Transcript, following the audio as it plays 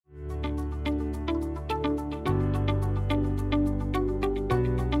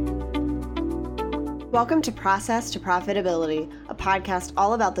Welcome to Process to Profitability, a podcast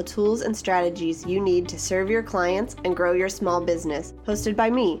all about the tools and strategies you need to serve your clients and grow your small business, hosted by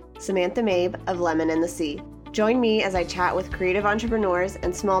me, Samantha Mabe of Lemon and the Sea. Join me as I chat with creative entrepreneurs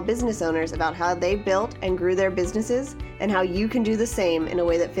and small business owners about how they built and grew their businesses and how you can do the same in a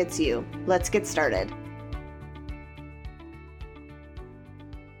way that fits you. Let's get started.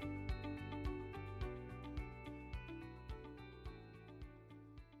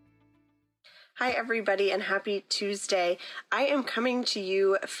 Hi, everybody, and happy Tuesday. I am coming to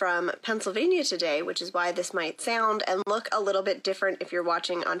you from Pennsylvania today, which is why this might sound and look a little bit different if you're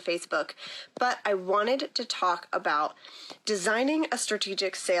watching on Facebook. But I wanted to talk about designing a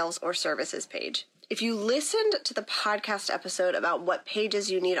strategic sales or services page. If you listened to the podcast episode about what pages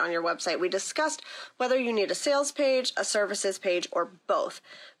you need on your website, we discussed whether you need a sales page, a services page, or both.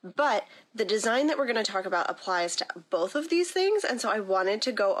 But the design that we're going to talk about applies to both of these things, and so I wanted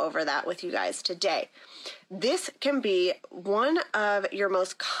to go over that with you guys today. This can be one of your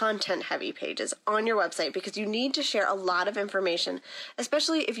most content-heavy pages on your website because you need to share a lot of information,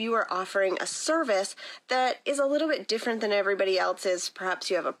 especially if you are offering a service that is a little bit different than everybody else's. Perhaps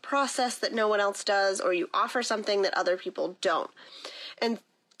you have a process that no one else does, or you offer something that other people don't. And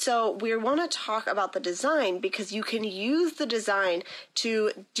so we want to talk about the design because you can use the design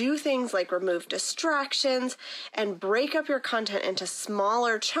to do things like remove distractions and break up your content into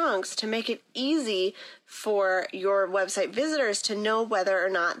smaller chunks to make it easy for your website visitors to know whether or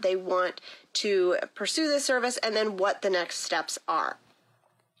not they want to pursue this service and then what the next steps are.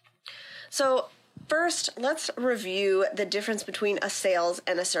 So first, let's review the difference between a sales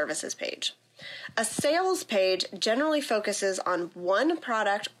and a services page. A sales page generally focuses on one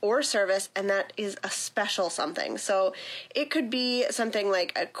product or service, and that is a special something. So it could be something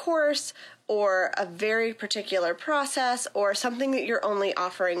like a course or a very particular process or something that you're only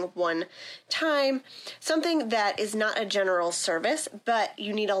offering one time, something that is not a general service, but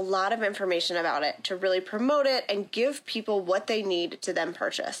you need a lot of information about it to really promote it and give people what they need to then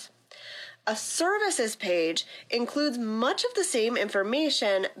purchase. A services page includes much of the same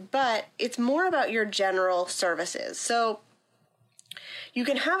information, but it's more about your general services. So you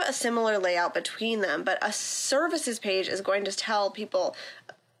can have a similar layout between them, but a services page is going to tell people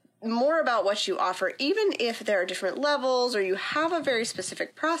more about what you offer. Even if there are different levels or you have a very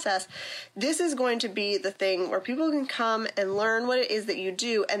specific process, this is going to be the thing where people can come and learn what it is that you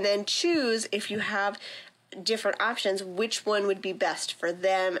do and then choose, if you have different options, which one would be best for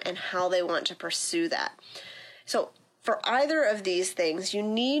them and how they want to pursue that. So for either of these things, you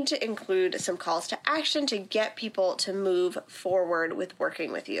need to include some calls to action to get people to move forward with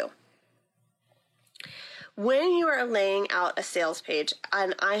working with you. When you are laying out a sales page,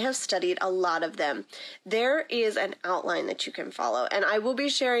 and I have studied a lot of them, there is an outline that you can follow. And I will be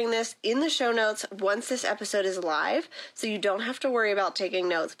sharing this in the show notes once this episode is live, so you don't have to worry about taking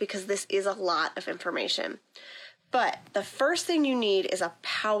notes because this is a lot of information. But the first thing you need is a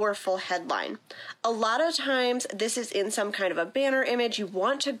powerful headline. A lot of times this is in some kind of a banner image. You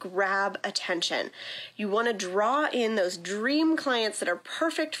want to grab attention. You want to draw in those dream clients that are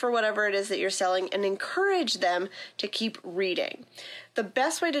perfect for whatever it is that you're selling and encourage them to keep reading. The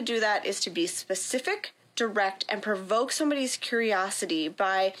best way to do that is to be specific, direct, and provoke somebody's curiosity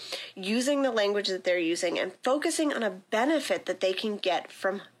by using the language that they're using and focusing on a benefit that they can get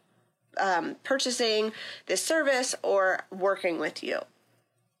from purchasing this service or working with you.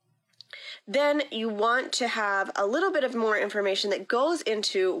 Then you want to have a little bit of more information that goes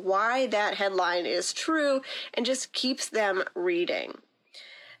into why that headline is true and just keeps them reading.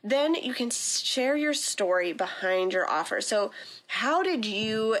 Then you can share your story behind your offer. So how did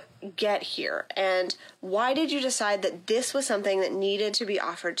you get here? And why did you decide that this was something that needed to be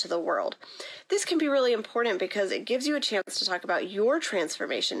offered to the world? This can be really important because it gives you a chance to talk about your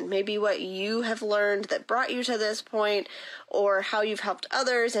transformation, maybe what you have learned that brought you to this point, or how you've helped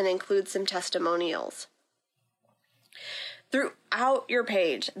others, and include some testimonials. Throughout your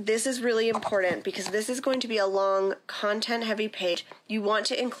page, this is really important because this is going to be a long, content-heavy page. You want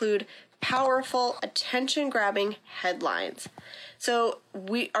to include powerful, attention-grabbing headlines. So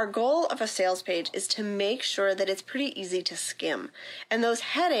our goal of a sales page is to make sure that it's pretty easy to skim. And those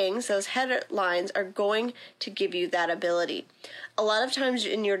headings, those headlines are going to give you that ability. A lot of times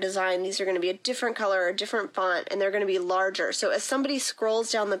in your design, these are going to be a different color or a different font, and they're going to be larger. So as somebody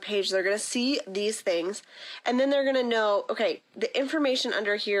scrolls down the page, they're going to see these things, and then they're going to know, okay, the information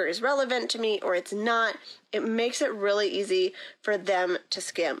under here is relevant to me or it's not. It makes it really easy for them to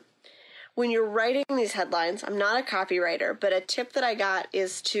skim. When you're writing these headlines, I'm not a copywriter, but a tip that I got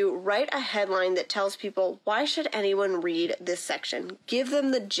is to write a headline that tells people, why should anyone read this section? Give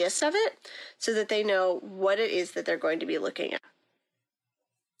them the gist of it so that they know what it is that they're going to be looking at.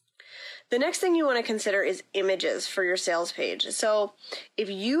 The next thing you want to consider is images for your sales page. So if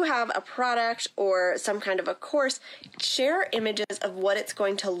you have a product or some kind of a course, share images of what it's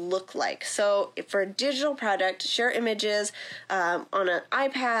going to look like. So if for a digital product, share images on an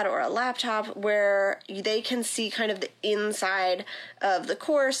iPad or a laptop where they can see kind of the inside of the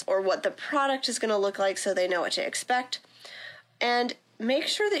course or what the product is going to look like so they know what to expect. And make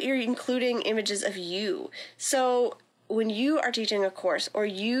sure that you're including images of you. So when you are teaching a course or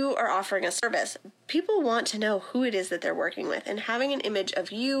you are offering a service, people want to know who it is that they're working with, and having an image of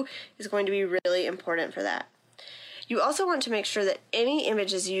you is going to be really important for that. You also want to make sure that any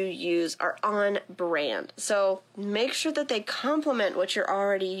images you use are on brand. So make sure that they complement what you're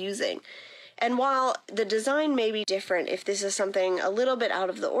already using. And while the design may be different, if this is something a little bit out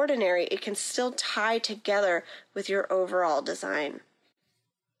of the ordinary, it can still tie together with your overall design.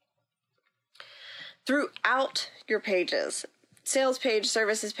 Throughout your pages, sales page,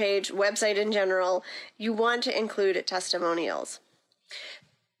 services page, website in general, you want to include testimonials.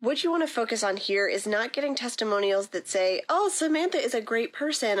 What you want to focus on here is not getting testimonials that say, oh, Samantha is a great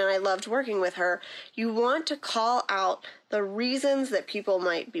person and I loved working with her. You want to call out the reasons that people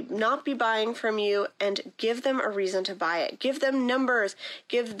might not be buying from you and give them a reason to buy it. Give them numbers,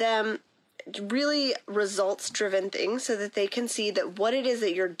 give them really results-driven things so that they can see that what it is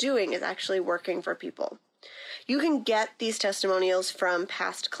that you're doing is actually working for people. You can get these testimonials from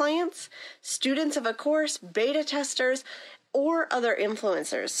past clients, students of a course, beta testers, or other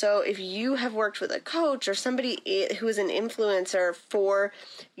influencers. So if you have worked with a coach or somebody who is an influencer for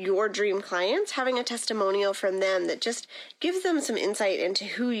your dream clients, having a testimonial from them that just gives them some insight into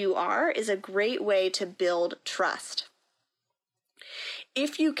who you are is a great way to build trust.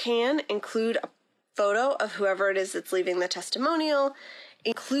 If you can, include a photo of whoever it is that's leaving the testimonial,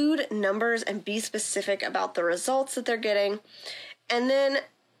 include numbers and be specific about the results that they're getting, and then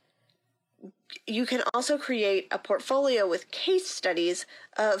you can also create a portfolio with case studies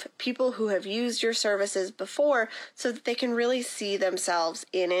of people who have used your services before so that they can really see themselves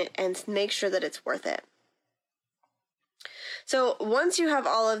in it and make sure that it's worth it. So once you have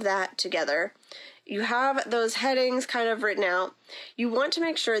all of that together, you have those headings kind of written out, you want to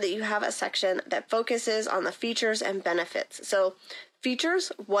make sure that you have a section that focuses on the features and benefits. So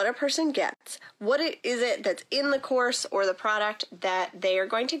features, what a person gets. What is it that's in the course or the product that they are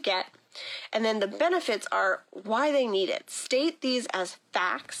going to get? And then the benefits are why they need it. State these as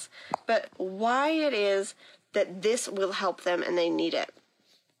facts, but why it is that this will help them and they need it.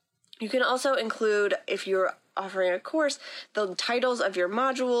 You can also include, if you're offering a course, the titles of your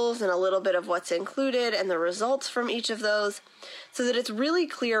modules and a little bit of what's included and the results from each of those so that it's really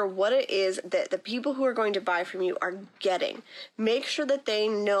clear what it is that the people who are going to buy from you are getting. Make sure that they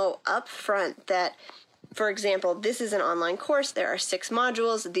know up front that, for example, this is an online course, there are 6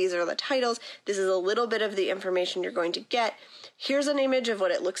 modules, these are the titles, this is a little bit of the information you're going to get. Here's an image of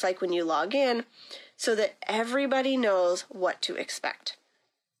what it looks like when you log in so that everybody knows what to expect.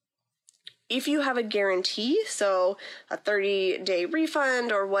 If you have a guarantee, so a 30-day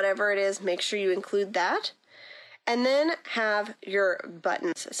refund or whatever it is, make sure you include that. And then have your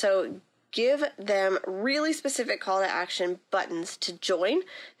buttons. So give them really specific call to action buttons to join,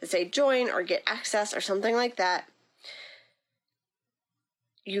 to say join or get access or something like that.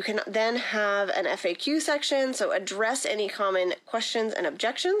 You can then have an FAQ section, so address any common questions and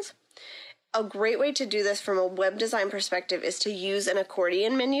objections. A great way to do this from a web design perspective is to use an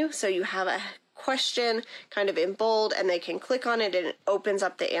accordion menu. So you have a question kind of in bold and they can click on it and it opens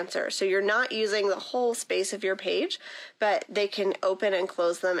up the answer. So you're not using the whole space of your page, but they can open and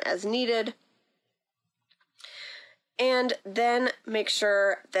close them as needed. And then make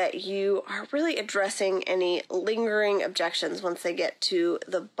sure that you are really addressing any lingering objections once they get to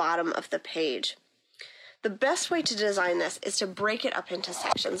the bottom of the page. The best way to design this is to break it up into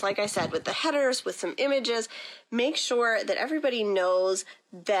sections. Like I said, with the headers, with some images, make sure that everybody knows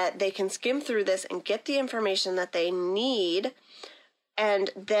that they can skim through this and get the information that they need,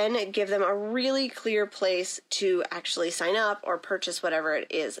 and then give them a really clear place to actually sign up or purchase whatever it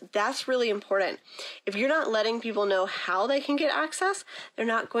is. That's really important. If you're not letting people know how they can get access, they're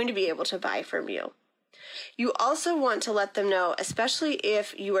not going to be able to buy from you. You also want to let them know, especially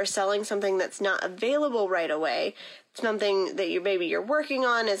if you are selling something that's not available right away, something that maybe you're working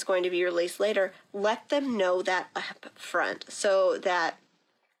on is going to be released later, let them know that up front so that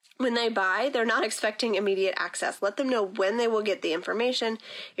When they buy, they're not expecting immediate access. Let them know when they will get the information.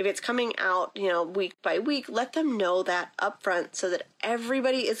 If it's coming out, week by week, let them know that upfront so that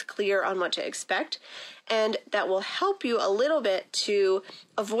everybody is clear on what to expect. And that will help you a little bit to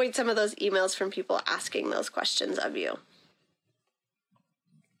avoid some of those emails from people asking those questions of you.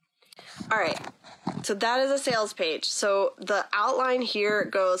 All right, so that is a sales page. So the outline here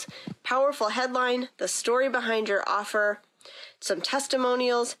goes powerful headline, the story behind your offer, some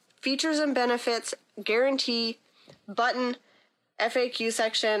testimonials, features and benefits, guarantee, button, FAQ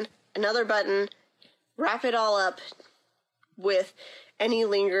section, another button, wrap it all up with any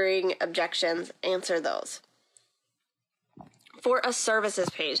lingering objections, answer those. For a services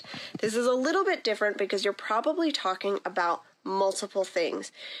page, this is a little bit different because you're probably talking about multiple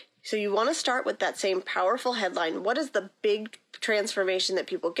things. So you want to start with that same powerful headline. What is the big transformation that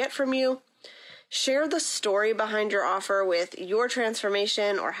people get from you? Share the story behind your offer with your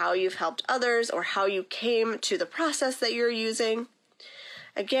transformation or how you've helped others or how you came to the process that you're using.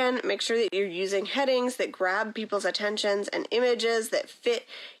 Again, make sure that you're using headings that grab people's attentions and images that fit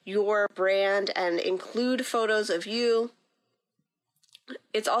your brand and include photos of you.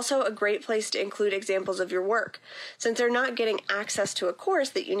 It's also a great place to include examples of your work. Since they're not getting access to a course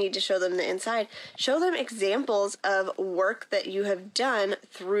that you need to show them the inside, show them examples of work that you have done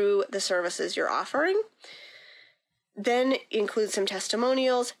through the services you're offering. Then include some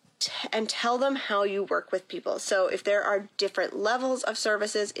testimonials and tell them how you work with people. So if there are different levels of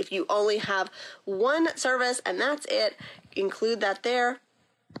services, if you only have one service and that's it, include that there.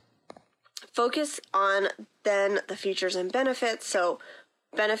 Focus on then the features and benefits. So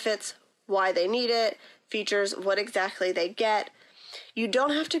benefits, why they need it, features, what exactly they get. You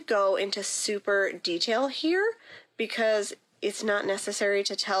don't have to go into super detail here because it's not necessary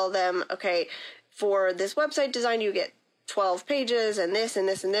to tell them, okay, for this website design, you get 12 pages and this and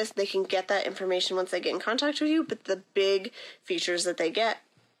this and this. They can get that information once they get in contact with you, but the big features that they get.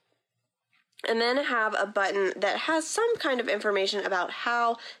 And then have a button that has some kind of information about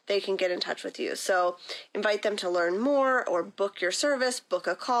how they can get in touch with you. So invite them to learn more or book your service, book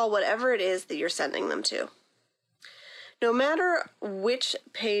a call, whatever it is that you're sending them to. No matter which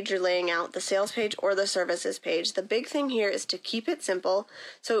page you're laying out, the sales page or the services page, the big thing here is to keep it simple.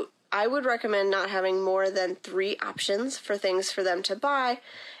 So I would recommend not having more than 3 options for things for them to buy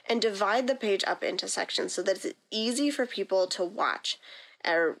and divide the page up into sections so that it's easy for people to watch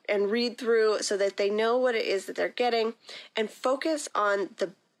and read through so that they know what it is that they're getting and focus on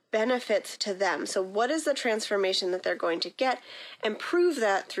the benefits to them. So what is the transformation that they're going to get and prove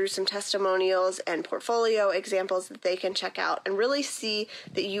that through some testimonials and portfolio examples that they can check out and really see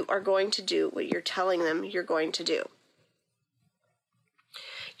that you are going to do what you're telling them you're going to do.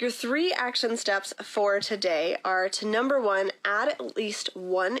 Your 3 action steps for today are to, number 1, add at least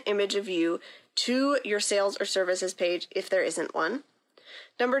one image of you to your sales or services page if there isn't one.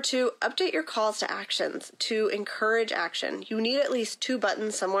 Number 2, update your calls to actions to encourage action. You need at least 2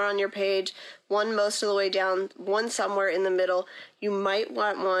 buttons somewhere on your page, one most of the way down, one somewhere in the middle. You might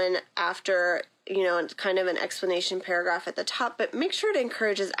want one after, kind of an explanation paragraph at the top, but make sure it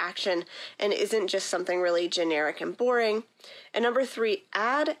encourages action and isn't just something really generic and boring. And number 3,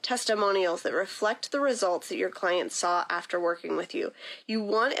 add testimonials that reflect the results that your clients saw after working with you. You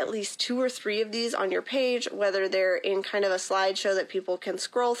want at least 2 or 3 of these on your page, whether they're in kind of a slideshow that people can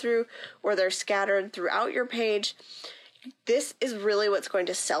scroll through or they're scattered throughout your page. This is really what's going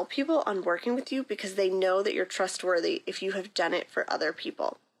to sell people on working with you because they know that you're trustworthy if you have done it for other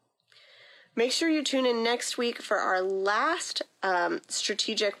people. Make sure you tune in next week for our last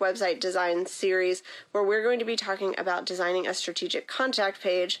strategic website design series where we're going to be talking about designing a strategic contact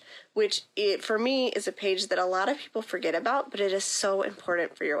page, which for me is a page that a lot of people forget about, but it is so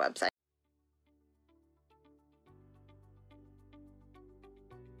important for your website.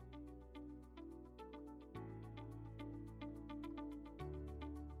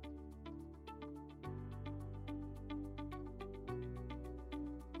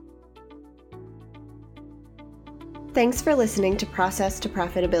 Thanks for listening to Process to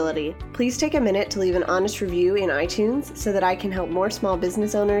Profitability. Please take a minute to leave an honest review in iTunes so that I can help more small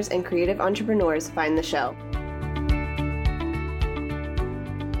business owners and creative entrepreneurs find the show.